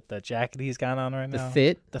the jacket he's got on right now.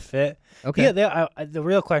 The fit? Okay. Yeah, the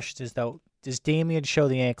real question is, though, does Damian show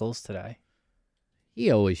the ankles today? He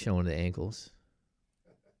always showing the ankles.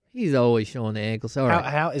 He's always showing the ankles. All right.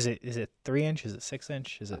 How is it? Is it 3 inch? Is it 6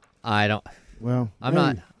 inch? Is it? I don't. Well, I'm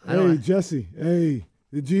not. Hey, Jesse. Hey,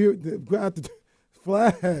 did you go out the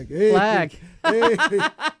flag? Hey, flag.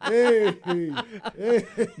 Hey.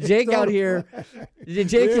 Jake out here.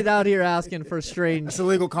 Jake is out here asking for strange. That's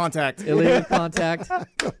illegal contact. Illegal contact.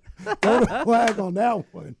 Throw the flag on that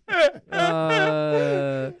one.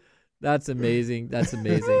 That's amazing. That's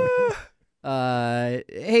amazing.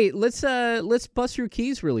 Hey, let's bust your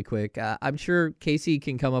keys really quick. I'm sure Casey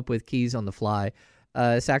can come up with keys on the fly.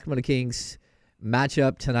 Sacramento Kings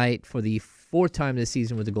matchup tonight for the 4th time this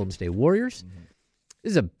season with the Golden State Warriors. Mm-hmm.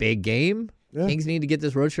 This is a big game. Yeah. Kings need to get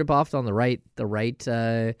this road trip off on the right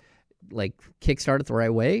kickstart it the right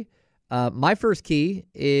way. My first key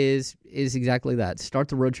is exactly that. Start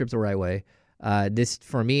the road trip the right way. This,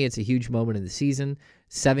 for me, it's a huge moment in the season.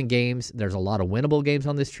 7 games. There's a lot of winnable games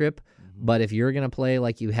on this trip. But if you're going to play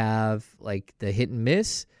like you have, like the hit and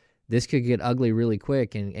miss, this could get ugly really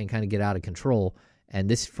quick and kind of get out of control. And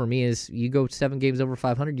this, for me, is you go 7 games over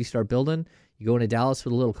 500, you start building. You go into Dallas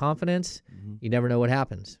with a little confidence. Mm-hmm. You never know what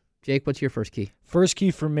happens. Jake, what's your first key? First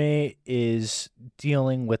key for me is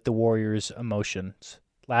dealing with the Warriors' emotions.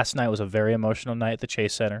 Last night was a very emotional night at the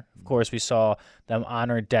Chase Center. Of course, we saw them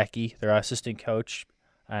honor Decky, their assistant coach,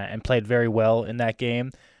 and played very well in that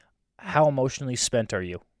game. How emotionally spent are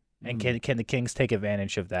you? And can the Kings take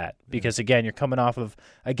advantage of that? Because, again, you're coming off of,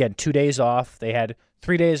 2 days off. They had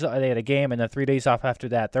 3 days. They had a game, and then 3 days off after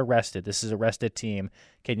that. They're rested. This is a rested team.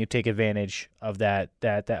 Can you take advantage of that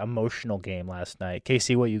emotional game last night?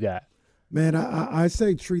 Casey, what you got? Man, I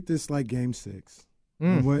say treat this like Game 6.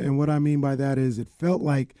 And what I mean by that is it felt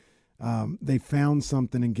like they found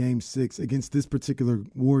something in Game 6 against this particular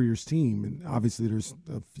Warriors team. And obviously there's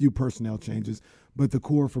a few personnel changes, but the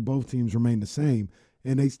core for both teams remained the same.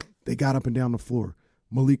 And they got up and down the floor.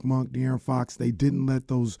 Malik Monk, De'Aaron Fox, they didn't let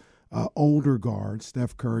those older guards,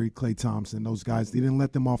 Steph Curry, Klay Thompson, those guys, they didn't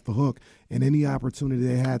let them off the hook. And any opportunity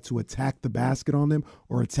they had to attack the basket on them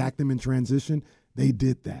or attack them in transition, they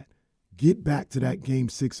did that. Get back to that Game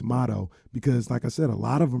 6 motto because, like I said, a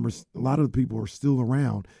lot of the people are still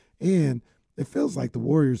around. And it feels like the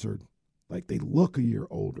Warriors are like they look a year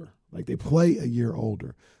older. Like they play a year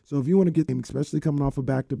older. So if you want to get them, especially coming off a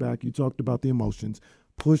back-to-back, you talked about the emotions,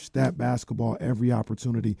 push that basketball every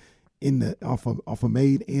opportunity off a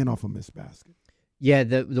made and off a missed basket. Yeah,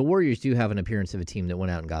 the Warriors do have an appearance of a team that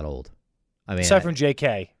went out and got old. I mean, aside from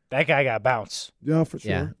JK, that guy got bounced. Yeah, for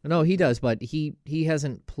sure. Yeah, no, he does, but he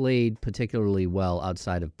hasn't played particularly well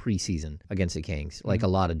outside of preseason against the Kings, like a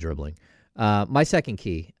lot of dribbling. My second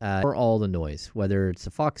key for all the noise, whether it's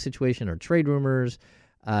a Fox situation or trade rumors,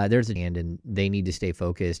 there's an end, and they need to stay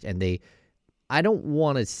focused. And I don't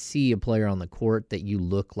want to see a player on the court that you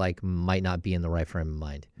look like might not be in the right frame of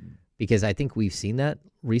mind, because I think we've seen that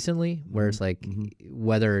recently, where it's like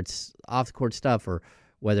whether it's off the court stuff or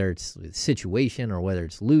whether it's situation or whether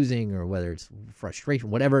it's losing or whether it's frustration,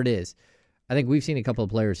 whatever it is. I think we've seen a couple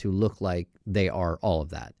of players who look like they are all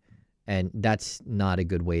of that. And that's not a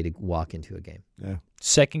good way to walk into a game. Yeah.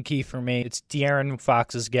 Second key for me, it's De'Aaron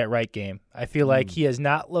Fox's get-right game. I feel like he has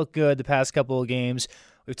not looked good the past couple of games.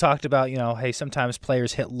 We've talked about, hey, sometimes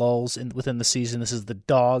players hit lulls within the season. This is the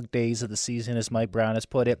dog days of the season, as Mike Brown has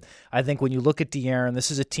put it. I think when you look at De'Aaron,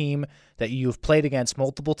 this is a team that you've played against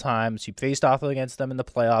multiple times. You faced off against them in the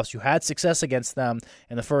playoffs. You had success against them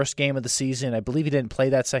in the first game of the season. I believe he didn't play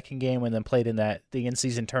that second game and then played in the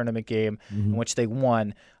in-season tournament game in which they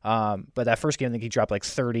won. But that first game, I think he dropped like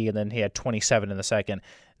 30, and then he had 27 in the second.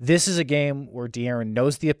 This is a game where De'Aaron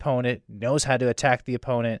knows the opponent, knows how to attack the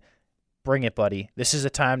opponent. Bring it, buddy. This is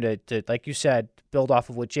a time to, like you said, build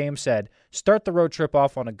off of what James said. Start the road trip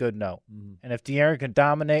off on a good note. And if De'Aaron can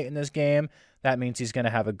dominate in this game, that means he's going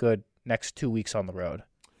to have a good next 2 weeks on the road.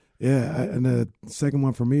 Yeah, and the second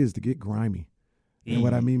one for me is to get grimy. And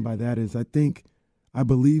what I mean by that is I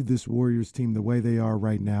believe this Warriors team, the way they are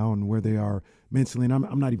right now and where they are mentally, and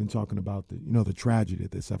I'm not even talking about the tragedy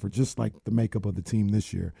of this effort, just like the makeup of the team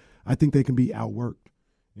this year. I think they can be outworked.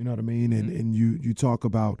 You know what I mean? And you talk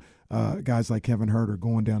about guys like Kevin Huerter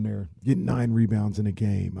going down there, getting 9 rebounds in a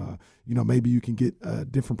game. Maybe you can get a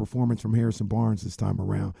different performance from Harrison Barnes this time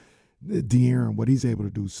around. De'Aaron, what he's able to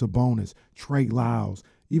do, Sabonis, Trey Lyles,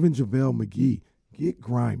 even JaVale McGee. Get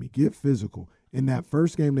grimy, get physical. In that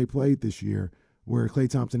first game they played this year where Klay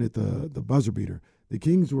Thompson hit the buzzer beater, the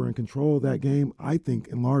Kings were in control of that game, I think,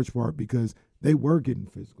 in large part because they were getting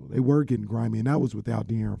physical. They were getting grimy, and that was without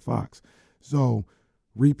De'Aaron Fox. So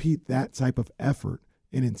repeat that type of effort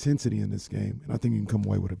and intensity in this game, and I think you can come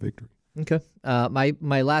away with a victory. Okay.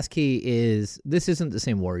 My last key is this isn't the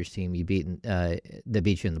same Warriors team that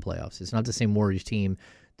beat you in the playoffs. It's not the same Warriors team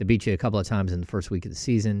that beat you a couple of times in the first week of the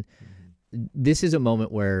season. This is a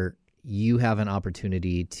moment where you have an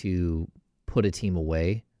opportunity to put a team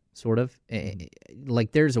away, sort of.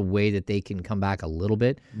 Like there's a way that they can come back a little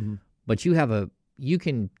bit, but you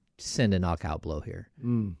can send a knockout blow here.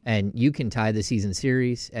 And you can tie the season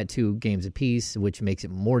series at 2 games apiece, which makes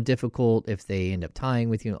it more difficult if they end up tying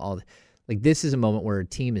with you. This is a moment where a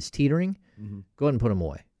team is teetering. Go ahead and put them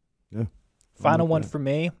away. Yeah. Final one for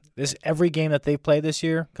me. Every game that they've played this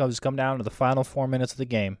year come down to the final 4 minutes of the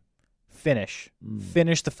game. Finish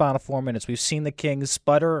the final 4 minutes. We've seen the Kings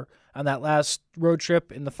sputter on that last road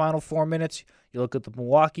trip in the final 4 minutes. You look at the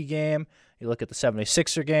Milwaukee game, you look at the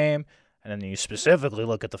 76er game, and then you specifically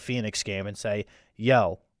look at the Phoenix game and say,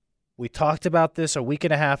 we talked about this a week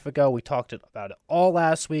and a half ago. We talked about it all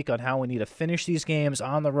last week on how we need to finish these games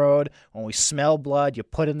on the road. When we smell blood, you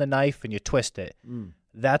put in the knife and you twist it.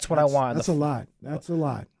 That's what I want. That's a lot. That's a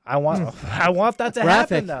lot. I want that to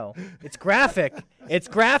happen, though. It's graphic. It's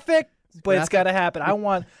graphic. But it's got to happen. I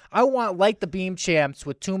want like the Beam Champs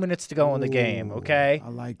with 2 minutes to go in the game, okay? I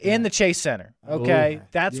like that. In the Chase Center, okay?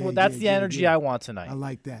 That's the energy I want tonight. I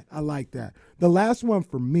like that. The last one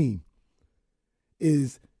for me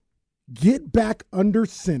is get back under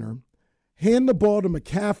center, hand the ball to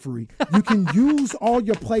McCaffrey. You can use all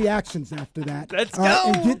your play actions after that. Let's go.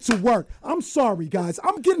 And get to work. I'm sorry, guys.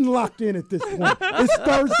 I'm getting locked in at this point. It's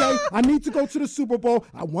Thursday. I need to go to the Super Bowl.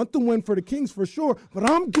 I want the win for the Kings for sure, but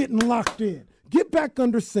I'm getting locked in. Get back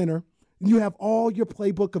under center. You have all your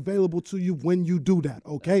playbook available to you when you do that,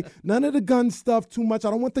 okay? None of the gun stuff too much. I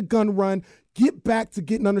don't want the gun run. Get back to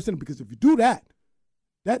getting under center because if you do that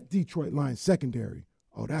Detroit Lions secondary,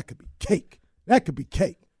 that could be cake. That could be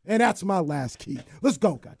cake. And that's my last key. Let's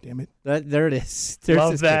go, goddammit. There it is.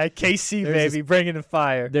 Love that. KC, baby, bringing the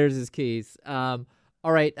fire. There's his keys. All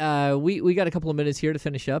right, we got a couple of minutes here to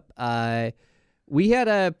finish up. We had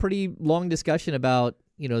a pretty long discussion about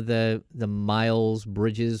the Miles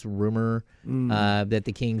Bridges rumor that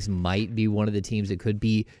the Kings might be one of the teams that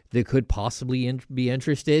could possibly be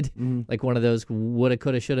interested, like one of those woulda,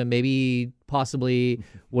 coulda, shoulda, maybe, possibly.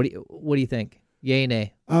 What do you think? Yay,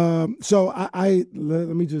 nay? So I let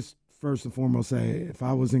me just first and foremost say, if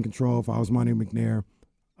I was in control, if I was Monty McNair,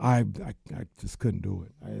 I just couldn't do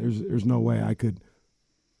it. There's no way I could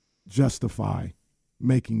justify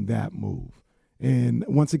making that move. And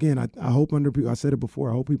once again, I hope I said it before,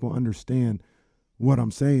 I hope people understand what I'm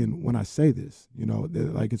saying when I say this.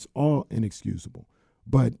 Like it's all inexcusable.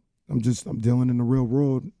 But I'm dealing in the real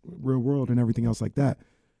world and everything else like that.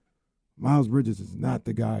 Miles Bridges is not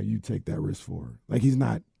the guy you take that risk for. Like he's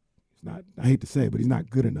not, I hate to say it, but he's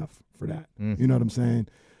not good enough for that. You know what I'm saying?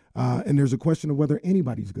 And there's a question of whether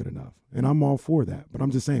anybody's good enough. And I'm all for that. But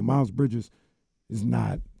I'm just saying Miles Bridges is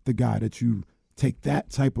not the guy that you take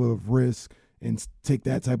that type of risk and take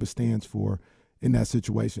that type of stance for in that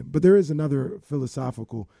situation. But there is another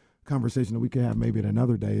philosophical conversation that we could have maybe at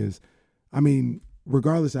another day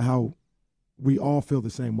regardless of how we all feel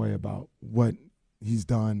the same way about what he's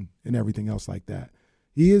done and everything else like that.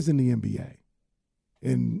 He is in the NBA.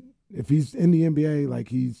 And if he's in the NBA, like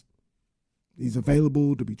he's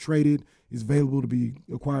available to be traded, he's available to be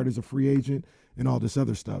acquired as a free agent and all this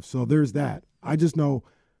other stuff. So there's that. I just know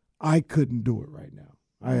I couldn't do it right now.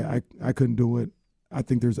 I couldn't do it. I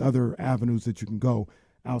think there's other avenues that you can go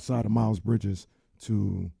outside of Miles Bridges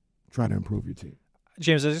to try to improve your team.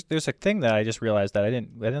 James, there's a thing that I just realized that I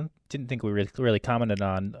didn't think we really commented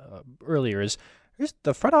on earlier is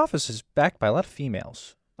the front office is backed by a lot of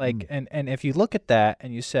females. Like, and if you look at that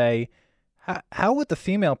and you say, how would the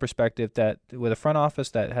female perspective that with a front office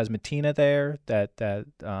that has Matina there, that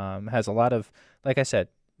has a lot of, like I said,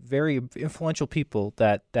 very influential people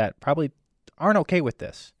that probably aren't okay with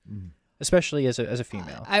this, especially as a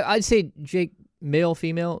female. I'd say, Jake, male,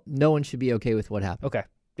 female, no one should be okay with what happened. Okay.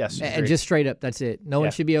 Yes. And just straight up, that's it. No one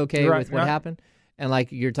should be okay with what happened. And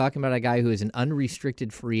like you're talking about a guy who is an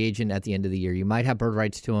unrestricted free agent at the end of the year. You might have bird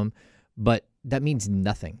rights to him, but that means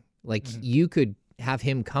nothing. Like you could have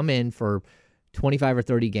him come in for 25 or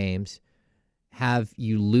 30 games, have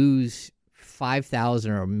you lose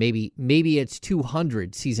 5,000 or maybe it's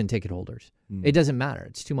 200 season ticket holders. It doesn't matter.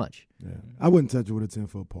 It's too much. Yeah, I wouldn't touch it with a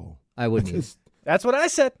 10-foot pole. I wouldn't either. That's what I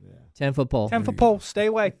said. 10-foot pole. 10-foot pole. Stay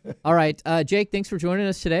away. All right. Jake, thanks for joining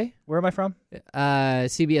us today. Where am I from?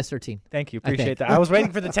 CBS 13. Thank you. Appreciate that. I was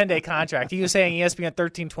waiting for the 10-day contract. He was saying ESPN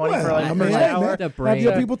 1320 for like an hour. Have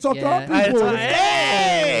your people talk to our people.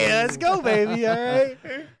 Hey, let's go, baby. All right.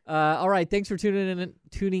 All right. Thanks for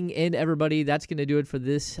tuning in, everybody. That's going to do it for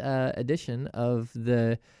this edition of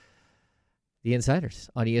the Insiders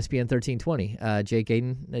on ESPN 1320. Jake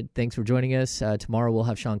Gadon, thanks for joining us. Tomorrow we'll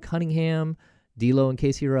have Sean Cunningham. D'Lo and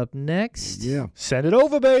Casey are up next. Yeah. Send it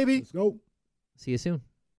over, baby. Let's go. See you soon.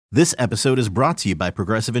 This episode is brought to you by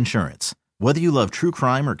Progressive Insurance. Whether you love true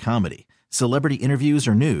crime or comedy, celebrity interviews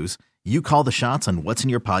or news, you call the shots on what's in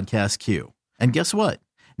your podcast queue. And guess what?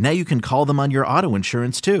 Now you can call them on your auto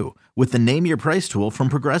insurance too with the Name Your Price tool from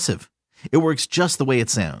Progressive. It works just the way it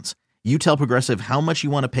sounds. You tell Progressive how much you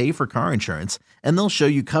want to pay for car insurance, and they'll show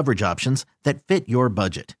you coverage options that fit your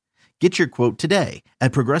budget. Get your quote today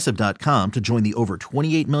at Progressive.com to join the over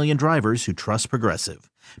 28 million drivers who trust Progressive.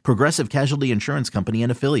 Progressive Casualty Insurance Company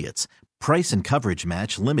and Affiliates. Price and coverage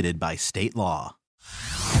match limited by state law.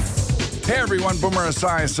 Hey everyone, Boomer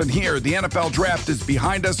Esiason here. The NFL Draft is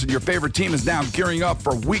behind us and your favorite team is now gearing up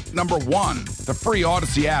for week number 1. The free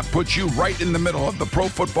Odyssey app puts you right in the middle of the pro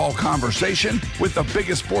football conversation with the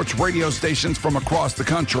biggest sports radio stations from across the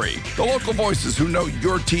country. The local voices who know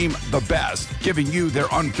your team the best, giving you their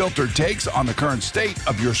unfiltered takes on the current state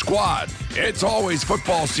of your squad. It's always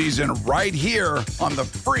football season right here on the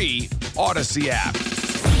free Odyssey app.